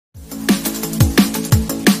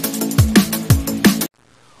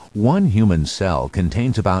One human cell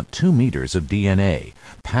contains about 2 meters of DNA,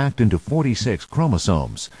 packed into 46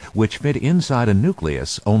 chromosomes, which fit inside a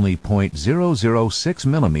nucleus only 0.006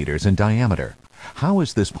 millimeters in diameter. How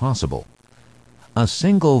is this possible? A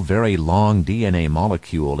single very long DNA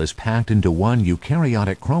molecule is packed into one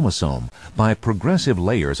eukaryotic chromosome by progressive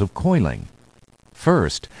layers of coiling.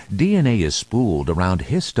 First, DNA is spooled around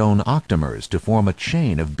histone octamers to form a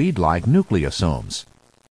chain of bead-like nucleosomes.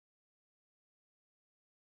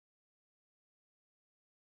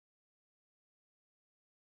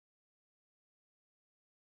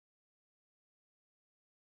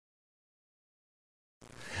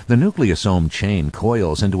 The nucleosome chain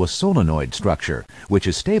coils into a solenoid structure, which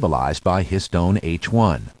is stabilized by histone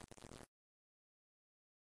H1.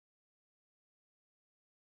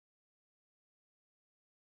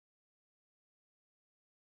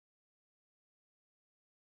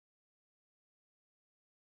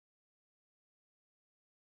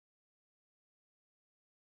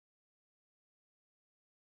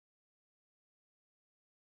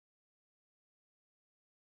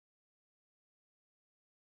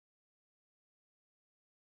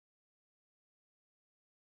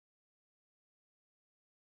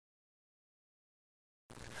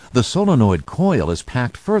 The solenoid coil is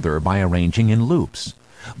packed further by arranging in loops.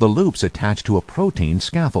 The loops attach to a protein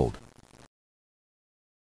scaffold.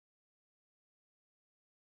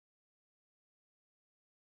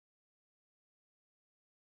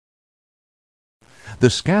 The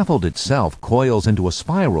scaffold itself coils into a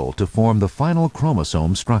spiral to form the final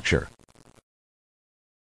chromosome structure.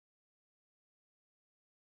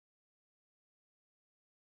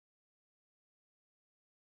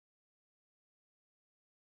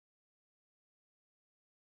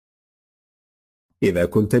 إذا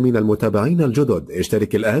كنت من المتابعين الجدد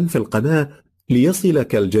اشترك الآن في القناة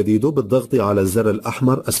ليصلك الجديد بالضغط على الزر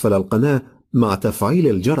الأحمر أسفل القناة مع تفعيل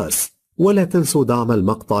الجرس، ولا تنسوا دعم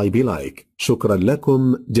المقطع بلايك. شكرا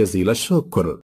لكم جزيل الشكر.